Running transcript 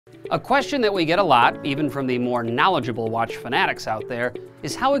A question that we get a lot, even from the more knowledgeable watch fanatics out there,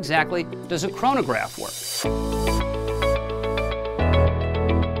 is how exactly does a chronograph work?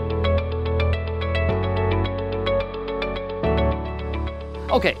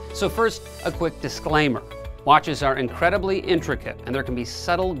 Okay, so first, a quick disclaimer. Watches are incredibly intricate, and there can be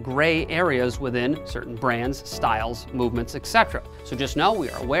subtle gray areas within certain brands, styles, movements, etc. So just know we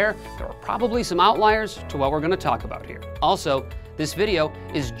are aware there are probably some outliers to what we're going to talk about here. Also, this video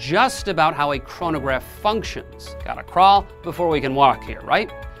is just about how a chronograph functions. Gotta crawl before we can walk here,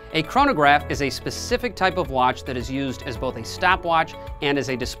 right? A chronograph is a specific type of watch that is used as both a stopwatch and as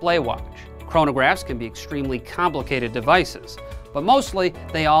a display watch. Chronographs can be extremely complicated devices, but mostly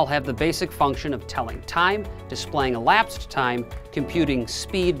they all have the basic function of telling time, displaying elapsed time, computing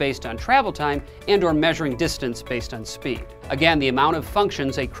speed based on travel time, and/or measuring distance based on speed. Again, the amount of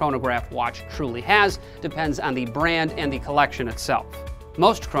functions a chronograph watch truly has depends on the brand and the collection itself.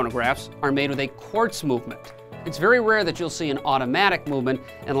 Most chronographs are made with a quartz movement. It's very rare that you'll see an automatic movement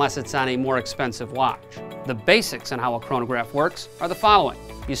unless it's on a more expensive watch. The basics on how a chronograph works are the following.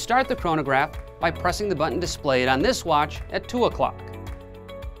 You start the chronograph by pressing the button displayed on this watch at 2 o'clock.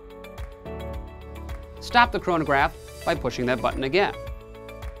 Stop the chronograph by pushing that button again.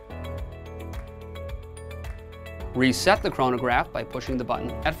 Reset the chronograph by pushing the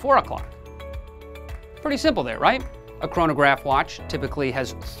button at 4 o'clock. Pretty simple there, right? A chronograph watch typically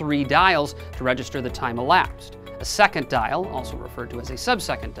has 3 dials to register the time elapsed. A second dial, also referred to as a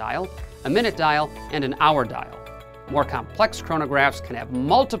sub-second dial, a minute dial, and an hour dial. More complex chronographs can have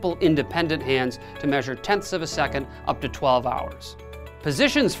multiple independent hands to measure tenths of a second up to 12 hours.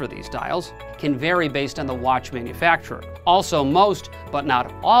 Positions for these dials can vary based on the watch manufacturer. Also, most, but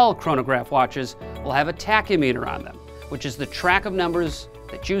not all chronograph watches will have a tacheumeter on them, which is the track of numbers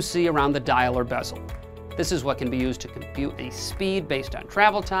that you see around the dial or bezel. This is what can be used to compute a speed based on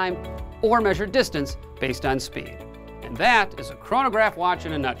travel time or measure distance based on speed. And that is a chronograph watch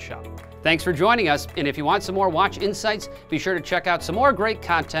in a nutshell. Thanks for joining us, and if you want some more watch insights, be sure to check out some more great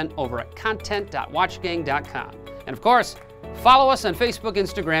content over at content.watchgang.com. And of course, follow us on Facebook,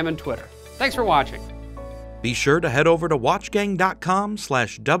 Instagram, and Twitter. Thanks for watching. Be sure to head over to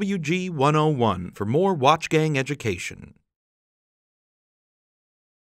watchgang.com/WG101 for more WatchGang education.